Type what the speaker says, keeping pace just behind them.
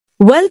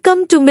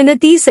Welcome to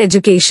MINATI'S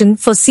Education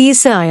for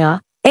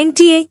CSIR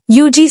NTA,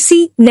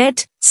 UGC,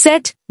 NET,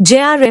 SET,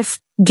 JRF,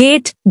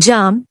 GATE,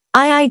 JAM,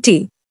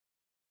 IIT.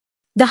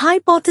 The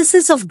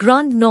hypothesis of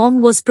grand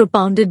norm was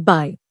propounded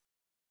by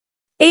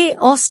A.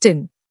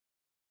 Austin,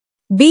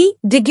 B.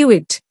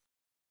 DeGuitte,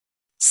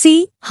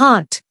 C.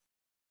 Hart,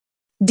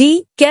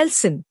 D.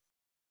 Kelson.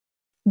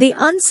 The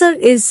answer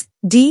is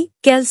D.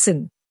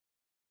 Kelson.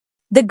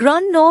 The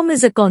grand norm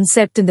is a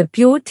concept in the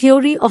pure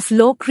theory of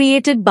law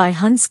created by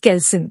Hans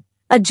Kelson,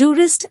 a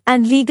jurist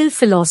and legal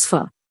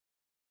philosopher.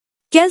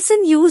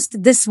 Kelson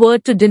used this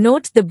word to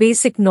denote the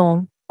basic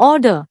norm,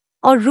 order,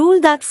 or rule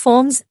that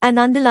forms an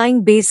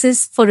underlying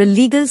basis for a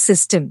legal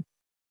system.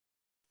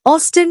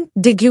 Austin,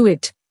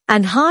 DeGuitte,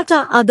 and Hart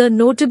are other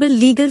notable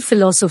legal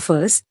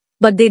philosophers,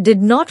 but they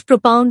did not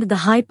propound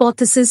the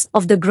hypothesis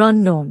of the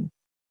grand norm.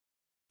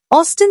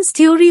 Austin's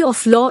theory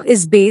of law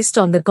is based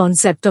on the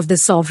concept of the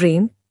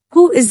sovereign,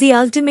 who is the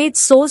ultimate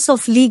source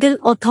of legal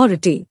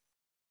authority.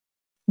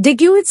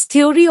 DeGuitte's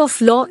theory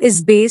of law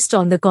is based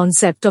on the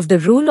concept of the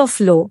rule of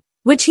law,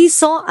 which he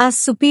saw as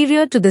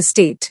superior to the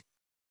state.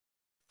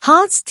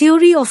 Hart's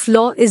theory of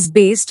law is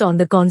based on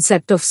the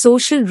concept of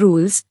social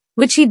rules,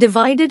 which he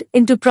divided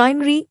into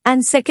primary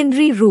and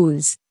secondary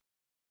rules.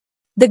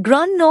 The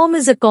grand norm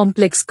is a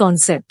complex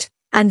concept,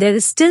 and there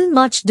is still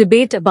much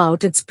debate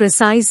about its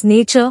precise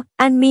nature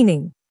and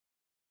meaning.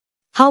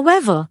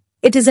 However,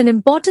 it is an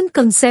important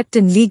concept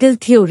in legal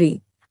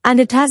theory, and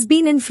it has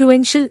been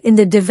influential in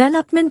the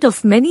development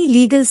of many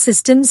legal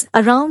systems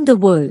around the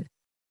world.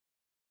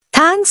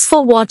 Thanks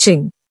for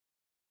watching.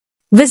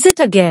 Visit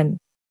again.